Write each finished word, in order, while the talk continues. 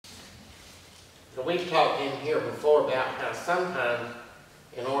So we've talked in here before about how sometimes,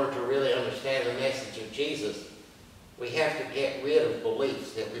 in order to really understand the message of Jesus, we have to get rid of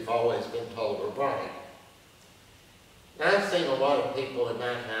beliefs that we've always been told are right. Now, I've seen a lot of people in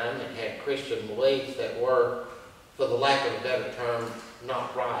my time that had Christian beliefs that were, for the lack of a better term,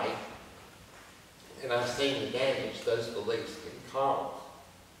 not right. And I've seen the damage those beliefs can cause.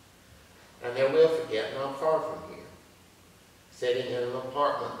 I never will forget, not far from here, sitting in an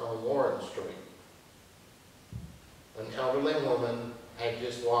apartment on Warren Street. An elderly woman had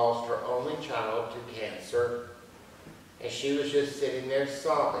just lost her only child to cancer, and she was just sitting there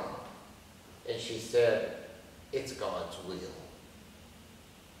sobbing. And she said, "It's God's will."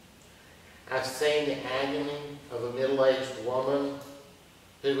 I've seen the agony of a middle-aged woman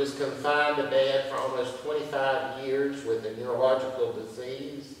who was confined to bed for almost 25 years with a neurological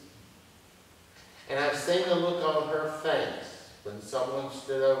disease. And I've seen the look on her face when someone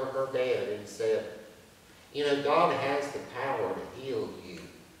stood over her bed and said, "You know, God has the power to heal you,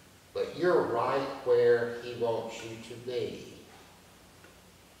 but you're right where He wants you to be."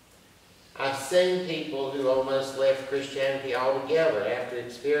 I've seen people who almost left Christianity altogether after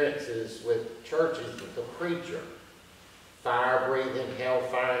experiences with churches with the preacher, fire-breathing,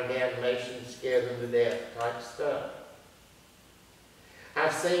 hellfire and damnation, scared them to death type stuff.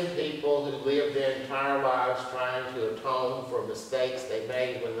 I've seen people who lived their entire lives trying to atone for mistakes they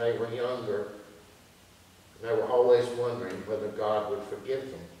made when they were younger. They were always wondering whether God would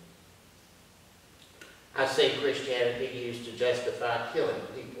forgive them. I've seen Christianity used to justify killing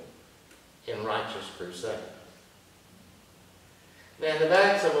people in righteous crusades. Now, in the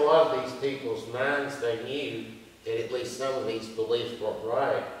backs of a lot of these people's minds, they knew that at least some of these beliefs weren't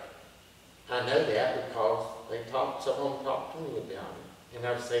right. I know that because someone talked to me about it, and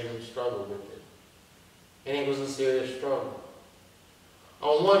I've seen them struggle with it. And it was a serious struggle.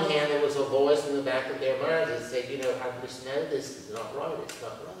 On one hand, there was a voice in the back of their minds that said, "You know, I just know this is not right, it's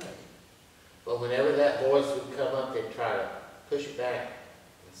not right." But whenever that voice would come up, they'd try to push it back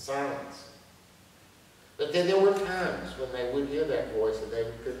in silence. But then there were times when they would hear that voice and they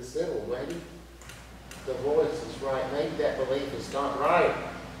would consider, well, maybe the voice is right, maybe that belief is not right.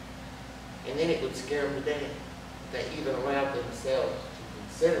 And then it would scare them to death. They even allowed themselves to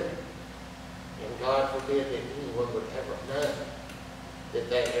consider it. And God forbid that anyone would ever know that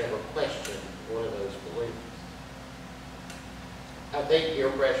they ever questioned one of those beliefs. I think peer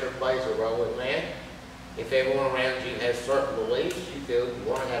pressure plays a role in that. If everyone around you has certain beliefs, you feel you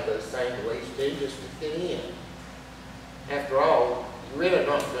want to have those same beliefs too, just to fit in. After all, you're really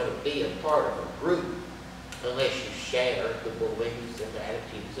not going to be a part of a group unless you share the beliefs and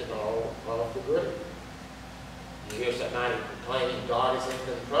attitudes and all of the group. You hear somebody proclaiming God is in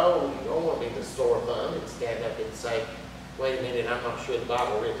control, you don't want to be the sore thumb and stand up and say, "Wait a minute, I'm not sure the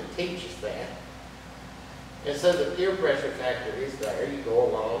Bible really teaches that." And so the peer pressure factor is there. You go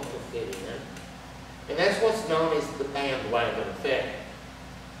along to fit in. And that's what's known as the bandwagon effect.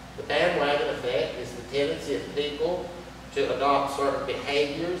 The bandwagon effect is the tendency of people to adopt certain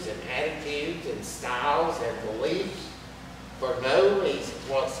behaviors and attitudes and styles and beliefs for no reason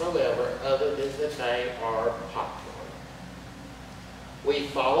whatsoever other than that they are popular. We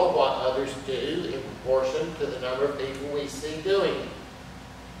follow what others do in proportion to the number of people we see doing it.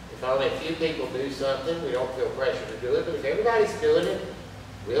 If only a few people do something, we don't feel pressure to do it, but if everybody's doing it,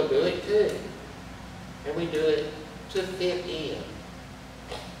 we'll do it too. And we do it to fit in.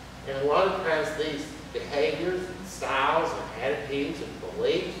 And a lot of times these behaviors and styles and attitudes and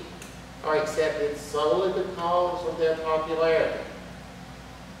beliefs are accepted solely because of their popularity.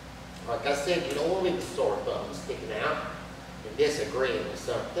 Like I said, you don't want to be the sore thumb sticking out and disagreeing with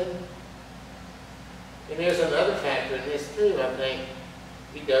something. And there's another factor in this too. I think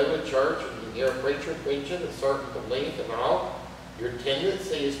you go to a church and you hear a preacher preaching a certain belief and all, your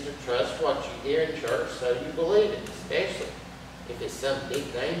tendency is to trust what you hear in church, so you believe it, especially if it's some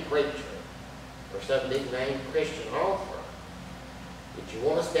big-name preacher or some big-name Christian author. But you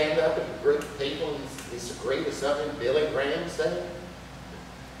want to stand up in a group of people and disagree with something Billy Graham said?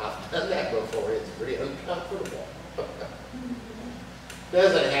 I've done that before. It's pretty uncomfortable.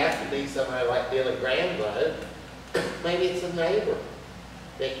 Doesn't have to be somebody like Billy Graham, though. Maybe it's a neighbor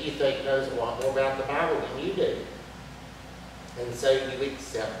that you think knows a lot more about the Bible than you do. And so you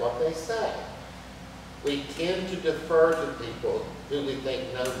accept what they say. We tend to defer to people who we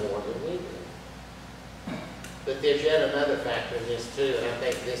think know more than we do. But there's yet another factor in this too, and I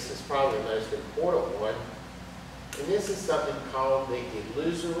think this is probably the most important one. And this is something called the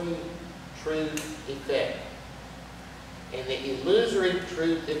illusory truth effect. And the illusory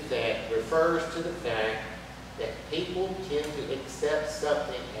truth effect refers to the fact that people tend to accept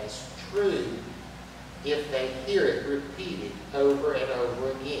something as true if they hear it repeated over and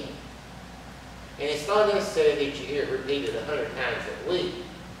over again. And it's not necessary that you hear it repeated 100 times a week.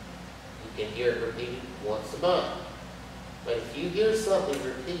 You can hear it repeated once a month. But if you hear something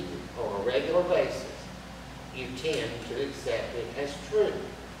repeated on a regular basis, you tend to accept it as true.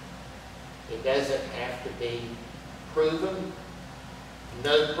 It doesn't have to be proven.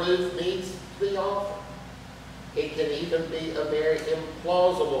 No proof needs to be offered. It can even be a very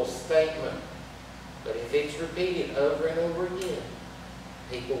implausible statement. But if it's repeated over and over again,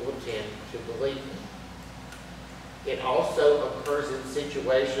 people will tend to believe it. It also occurs in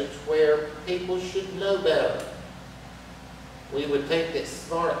situations where people should know better. We would think that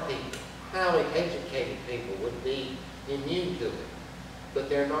smart people, highly educated people would be immune to it, but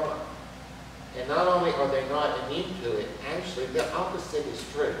they're not. And not only are they not immune to it, actually the opposite is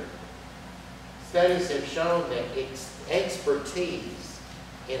true. Studies have shown that expertise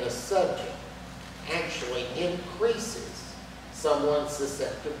in a subject actually increases someone's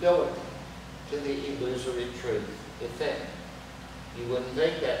susceptibility to the illusory truth effect. You wouldn't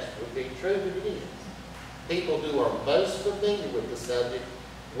think that would be true, but it is. People who are most familiar with the subject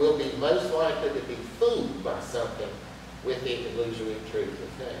will be most likely to be fooled by something with the illusory truth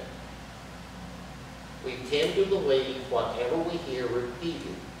effect. We tend to believe whatever we hear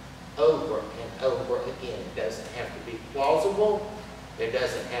repeated over and over again. It doesn't have to be plausible. There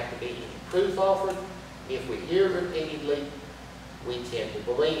doesn't have to be any proof offered. If we hear it repeatedly, we tend to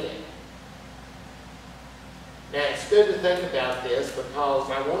believe it. Now, it's good to think about this because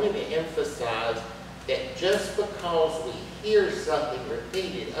I wanted to emphasize that just because we hear something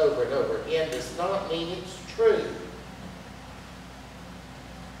repeated over and over again does not mean it's true.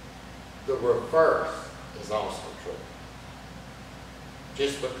 The reverse is also true.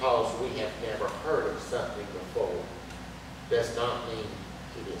 Just because we have never heard of something before does not mean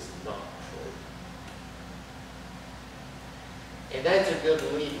it is not true. And that's a good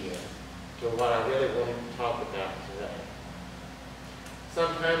lead-in to what I really wanted to talk about today.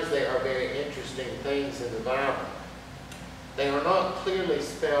 Sometimes there are very interesting things in the Bible. They are not clearly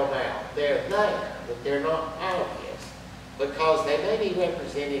spelled out. They're there, but they're not obvious because they may be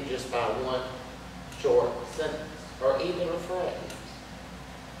represented just by one short sentence or even a phrase.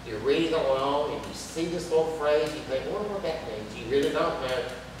 You're reading along and you see this little phrase, you think, I wonder what that means. You really don't know.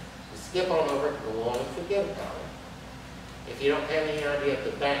 You skip on over it, go on and forget about it. If you don't have any idea of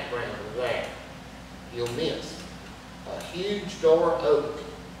the background of that, you'll miss a huge door opening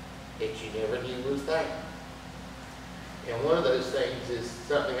that you never knew was there. And one of those things is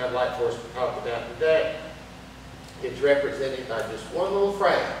something I'd like for us to talk about today. It's represented by just one little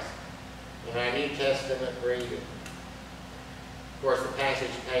phrase in our New Testament reading. Of course, the passage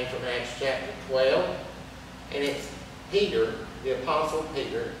came from Acts chapter 12, and it's Peter, the Apostle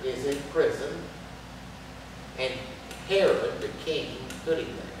Peter, is in prison, and Herod, the king, put him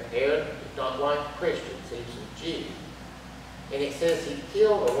there. Herod did not like Christians, he was a Jew. And it says he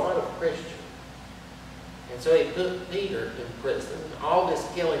killed a lot of Christians. And so he put Peter in prison. All this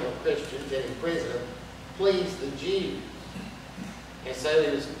killing of Christians and in prison pleased the Jews. And so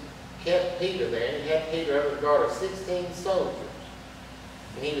he kept Peter there, and he had Peter under the guard of 16 soldiers.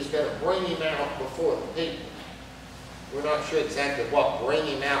 And he was going to bring him out before the people. We're not sure exactly what bring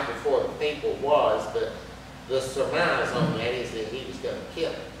him out before the people was, but the surmise on that is that he was going to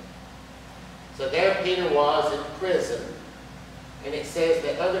kill him. So there Peter was in prison, and it says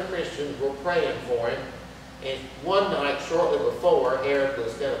that other Christians were praying for him. And one night, shortly before Herod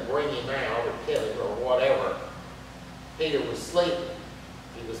was going to bring him out or kill him or whatever, Peter was sleeping.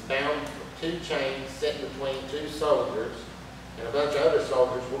 He was bound with 2 chains set between 2 soldiers, and a bunch of other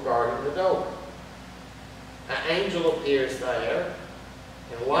soldiers were guarding the door. An angel appears there,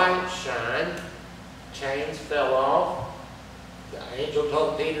 and lights shine. Chains fell off. The angel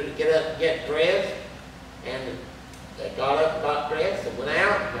told Peter to get up and get dressed, and they got up and got dressed and went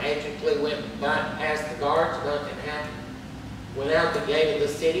out, magically went past the guards, nothing happened. Went out the gate of the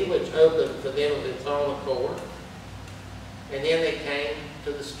city, which opened for them of its own accord. And then they came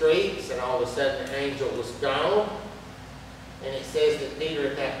to the streets, and all of a sudden the angel was gone. And it says that Peter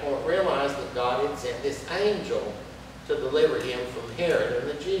at that point realized that God had sent this angel to deliver him from Herod and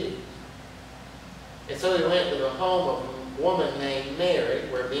the Jews. And so he went to the home of a woman named Mary,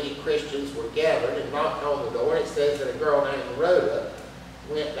 where many Christians were gathered, and knocked on the door. And it says that a girl named Rhoda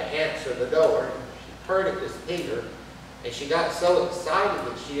went to answer the door. She heard it was Peter, and she got so excited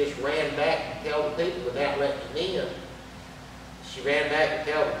that she just ran back to tell the people without letting them in. She ran back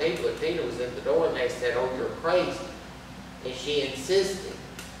to tell the people that Peter was at the door, and they said, "Oh, you're crazy." And she insisted.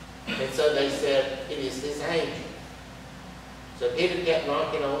 And so they said, "It is this angel." So Peter kept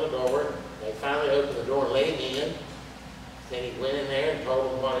knocking on the door. They finally opened the door and let him in. Then he went in there and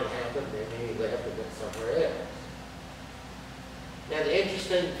told them what had happened, and then he left and went somewhere else. Now the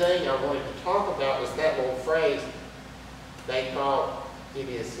interesting thing I wanted to talk about was that little phrase, they thought it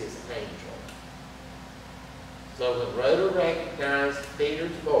is his angel. So when Rhoda recognized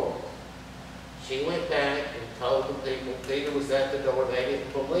Peter's voice, she went back and told the people Peter was at the door. They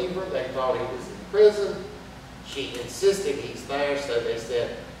didn't believe her. They thought he was in prison. She insisted he's there, so they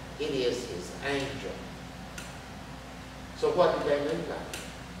said, it is his angel. So what did they mean by that?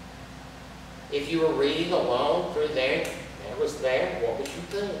 If you were reading along through there, that was there, what would you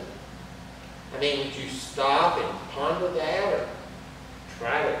think? I mean, would you stop and ponder that or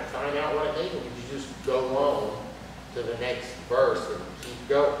try to find out what it means? Or would you just go on to the next verse and keep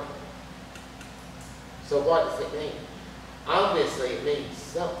going? So what does it mean? Obviously, it means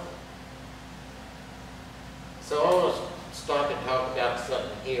something. So I want to stop and talk about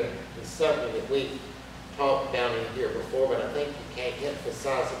something here. It's something that we've talked about in here before, but I think you can't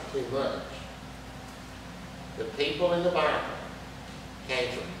emphasize it too much. The people in the Bible came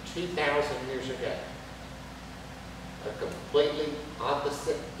from 2,000 years ago. A completely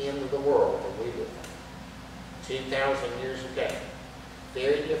opposite end of the world than we live in. 2,000 years ago.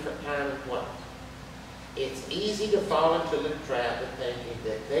 Very different time and place. It's easy to fall into the trap of thinking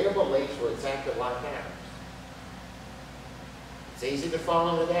that their beliefs were exactly like ours. It's easy to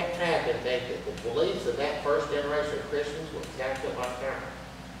fall into that trap and think that the beliefs of that first generation of Christians were exactly like ours.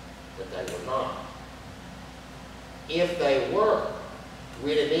 But they were not. If they were,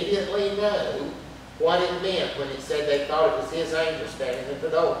 we'd immediately know what it meant when it said they thought it was his angel standing at the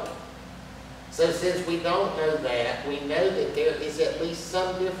door. So since we don't know that, we know that there is at least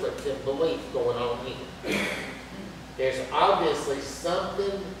some difference in belief going on here. There's obviously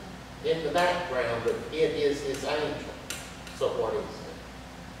something in the background that it is his angel. So what is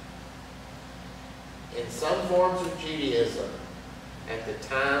it? In some forms of Judaism, at the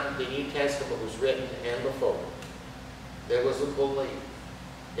time the New Testament was written and before, there was a belief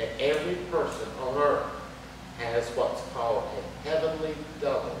that every person on earth has what's called a heavenly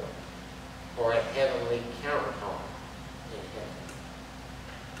double or a heavenly counterpart in heaven.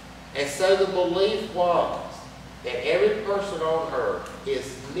 And so the belief was that every person on earth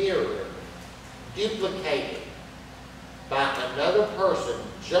is mirrored, duplicated by another person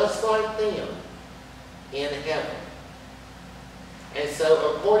just like them in heaven. And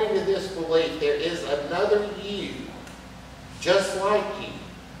so according to this belief, there is another you just like you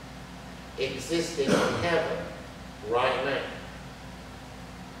existing in heaven right now.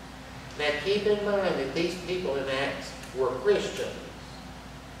 Now keep in mind that these people in Acts were Christians.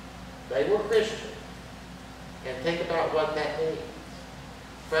 They were Christians. And think about what that means.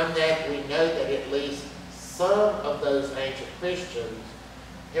 From that we know that at least some of those ancient Christians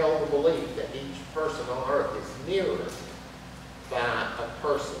held the belief that each person on earth is mirrored by a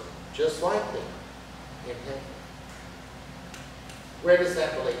person just like them in heaven. Where does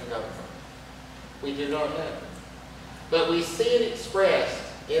that belief come from? We do not know. But we see it expressed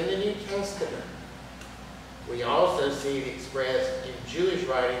in the New Testament. We also see it expressed in Jewish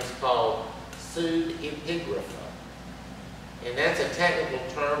writings called pseudepigrapha. And that's a technical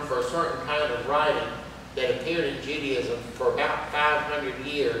term for a certain kind of writing that appeared in Judaism for about 500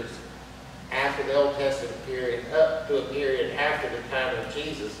 years after the Old Testament period, up to a period after the time of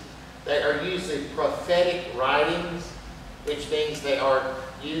Jesus. They are usually prophetic writings, which means they are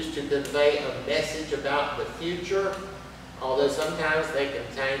used to convey a message about the future, although sometimes they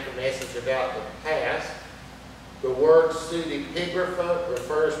contain a message about the past. The word pseudepigrapha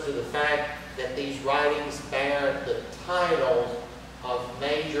refers to the fact that these writings bear the titles of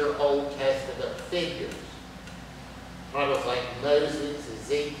major Old Testament figures. Titles like Moses,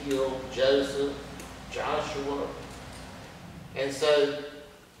 Ezekiel, Joseph, Joshua. And so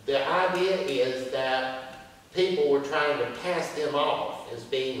the idea is that people were trying to pass them off as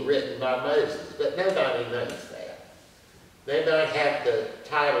being written by Moses, but nobody knows that. They might have the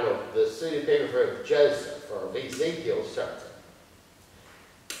title of the pseudepigrapher of Joseph or of Ezekiel or something.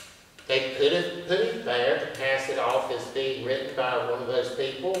 They could have put it there to pass it off as being written by one of those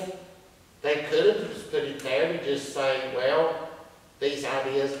people. They could have just put it there to just say, well, these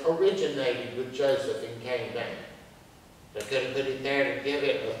ideas originated with Joseph and came down. They could have put it there to give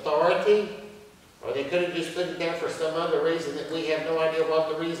it authority, or they could have just put it there for some other reason that we have no idea what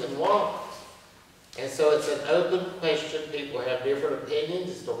the reason was. And so it's an open question. People have different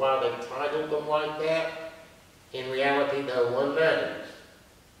opinions as to why they titled them like that. In reality, no one knows.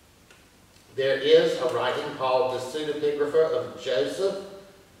 There is a writing called the pseudepigrapha of Joseph.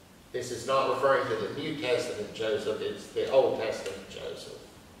 This is not referring to the New Testament Joseph, it's the Old Testament Joseph.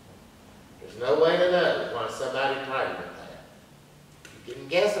 The There's no way to know why somebody titled it that. You can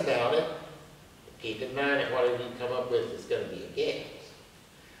guess about it. Keep in mind that whatever you come up with is going to be a guess.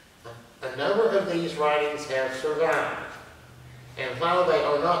 A number of these writings have survived, and while they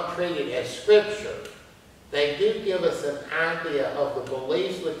are not treated as scripture, they do give us an idea of the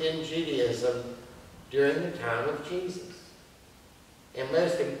beliefs within Judaism during the time of Jesus. And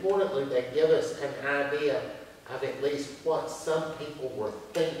most importantly, they give us an idea of at least what some people were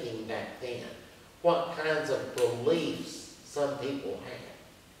thinking back then, what kinds of beliefs some people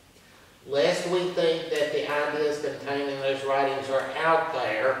had. Lest we think that the ideas contained in those writings are out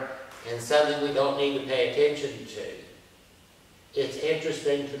there and something we don't need to pay attention to. It's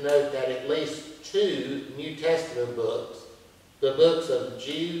interesting to note that at least 2 New Testament books, the books of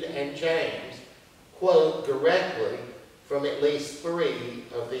Jude and James, quote directly from at least 3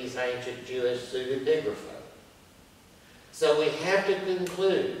 of these ancient Jewish pseudepigrapha. So we have to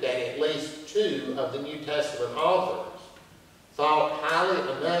conclude that at least 2 of the New Testament authors thought highly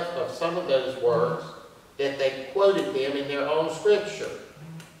enough of some of those works that they quoted them in their own scripture.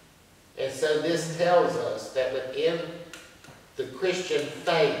 And so this tells us that within the Christian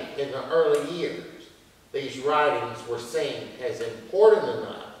faith in the early years, these writings were seen as important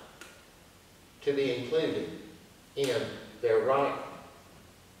enough to be included in their writing.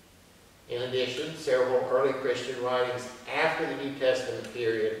 In addition, several early Christian writings after the New Testament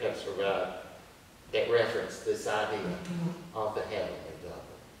period have survived that reference this idea of the heavenly double.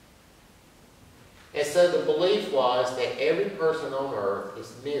 And so the belief was that every person on earth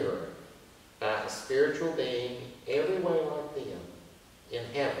is mirrored by a spiritual being every way like them in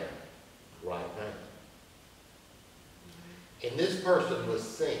heaven right now. And this person was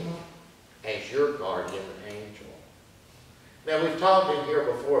seen as your guardian angel. Now, we've talked in here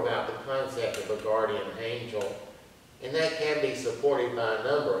before about the concept of a guardian angel, and that can be supported by a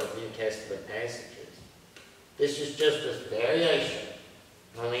number of New Testament passages. This is just a variation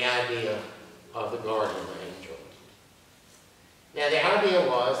on the idea of the guardian angel. Now, the idea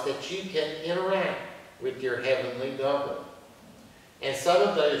was that you can interact with your heavenly double. And some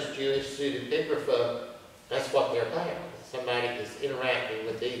of those Jewish pseudepigrapha, that's what they're about. Somebody is interacting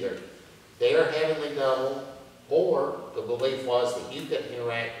with either their heavenly double, or the belief was that you could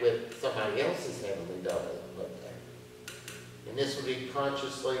interact with somebody else's heavenly double. And this would be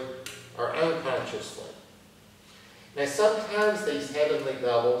consciously or unconsciously. Now, sometimes these heavenly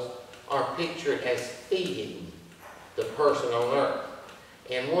doubles are pictured as feeding the person on earth.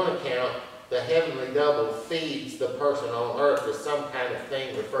 In one account, the heavenly double feeds the person on earth with some kind of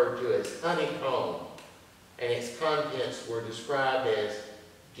thing referred to as honeycomb, and its contents were described as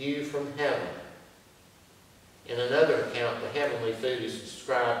dew from heaven. In another account, the heavenly food is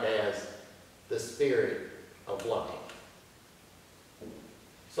described as the spirit of life.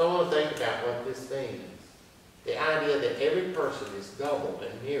 So I want to think about what this means. The idea that every person is doubled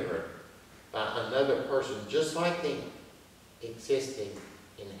and mirrored by another person just like them existing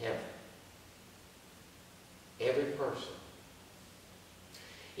in heaven. Every person.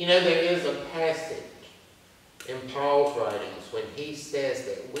 You know, there is a passage in Paul's writings when he says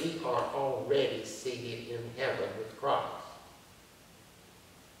that we are already seated in heaven with Christ.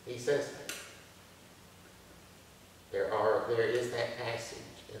 He says that. There is that passage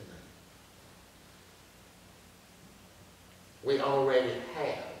in there. We already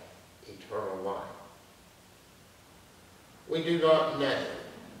have eternal life. We do not know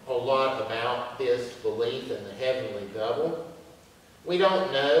a lot about this belief in the heavenly double. We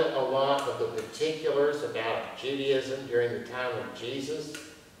don't know a lot of the particulars about Judaism during the time of Jesus.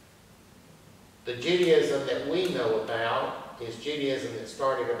 The Judaism that we know about is Judaism that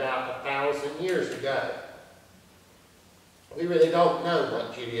started about 1,000 years ago. We really don't know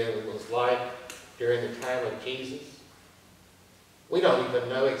what Judaism was like during the time of Jesus. We don't even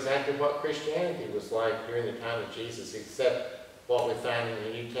know exactly what Christianity was like during the time of Jesus, except what we find in the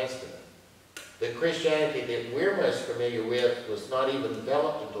New Testament. The Christianity that we're most familiar with was not even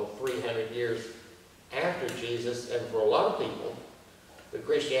developed until 300 years after Jesus, and for a lot of people, the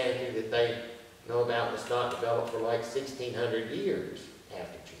Christianity that they know about was not developed for like 1,600 years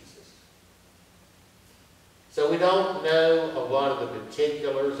after Jesus. So we don't know a lot of the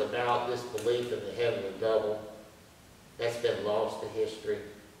particulars about this belief in the heavenly double. That's been lost to history.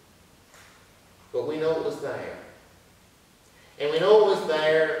 But we know it was there. And we know it was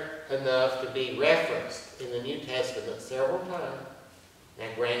there enough to be referenced in the New Testament several times. Now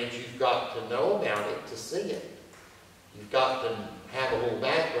granted, you've got to know about it to see it. You've got to have a little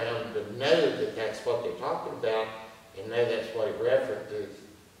background to know that that's what they're talking about and know that's what it references.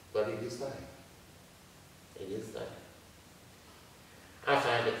 But it is there. It is there. I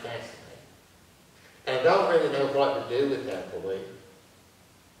find it fascinating. and don't really know what to do with that belief.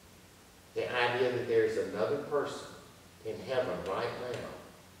 The idea that there's another person in heaven right now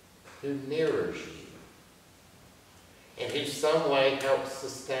who mirrors you and who some way helps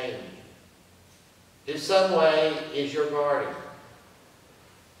sustain you, who some way is your guardian,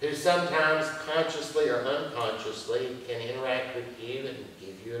 who sometimes consciously or unconsciously can interact with you and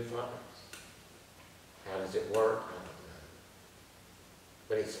give you advice. How does it work? I don't know.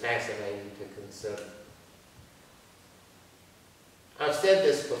 But it's fascinating to consider. I've said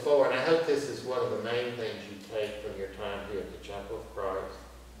this before, and I hope this is one of the main things you take from your time here at the Chapel of Christ.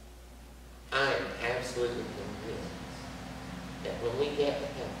 I am absolutely convinced that when we get to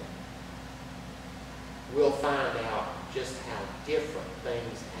heaven, we'll find out just how different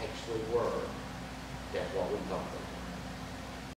things actually were than what we thought they were.